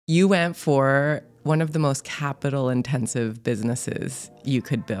You went for one of the most capital intensive businesses you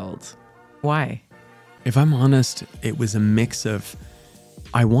could build. Why? If I'm honest, it was a mix of,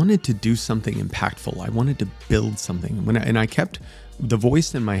 I wanted to do something impactful. I wanted to build something. The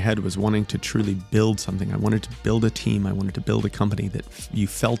voice in my head was wanting to truly build something. I wanted to build a team. I wanted to build a company that you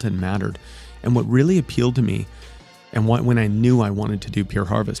felt and mattered. And what really appealed to me, and when I knew I wanted to do Pure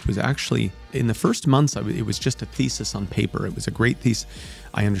Harvest, was actually in the first months, it was just a thesis on paper. It was a great thesis.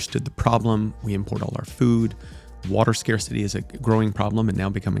 I understood the problem. We import all our food. Water scarcity is a growing problem and now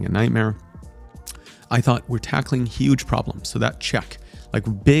becoming a nightmare. I thought we're tackling huge problems. So that check, like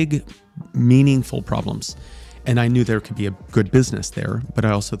big, meaningful problems. And I knew there could be a good business there, but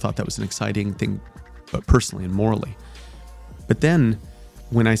I also thought that was an exciting thing, but personally and morally. But then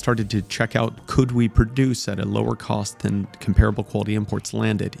when I started to check out, could we produce at a lower cost than comparable quality imports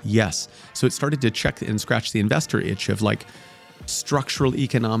landed? Yes. So it started to check and scratch the investor itch of like structural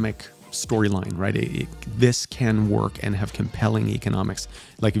economic storyline, right? This can work and have compelling economics.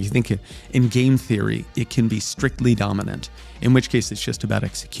 Like if you think in game theory, it can be strictly dominant, in which case it's just about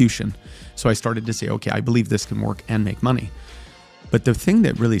execution. So I started to say, okay, I believe this can work and make money. But the thing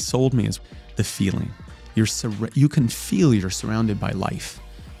that really sold me is the feeling. You can feel you're surrounded by life.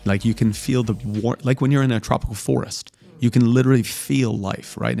 Like you can feel like when you're in a tropical forest, you can literally feel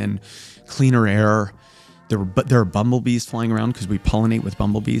life, right? And cleaner air. There are bumblebees flying around because we pollinate with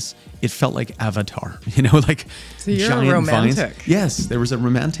bumblebees. It felt like Avatar, like so you're giant romantic. vines. Yes, there was a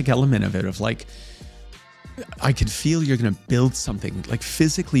romantic element of it, of like, I could feel you're going to build something, like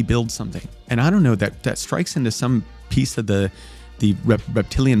physically build something. And I don't know, that strikes into some piece of the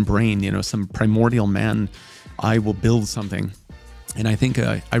reptilian brain, some primordial man, I will build something. And I think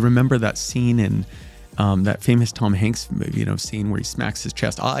I remember that scene in that famous Tom Hanks, scene where he smacks his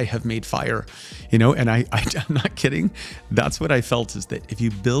chest. I have made fire, and I'm not kidding. That's what I felt, is that if you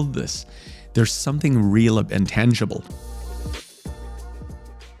build this, there's something real and tangible.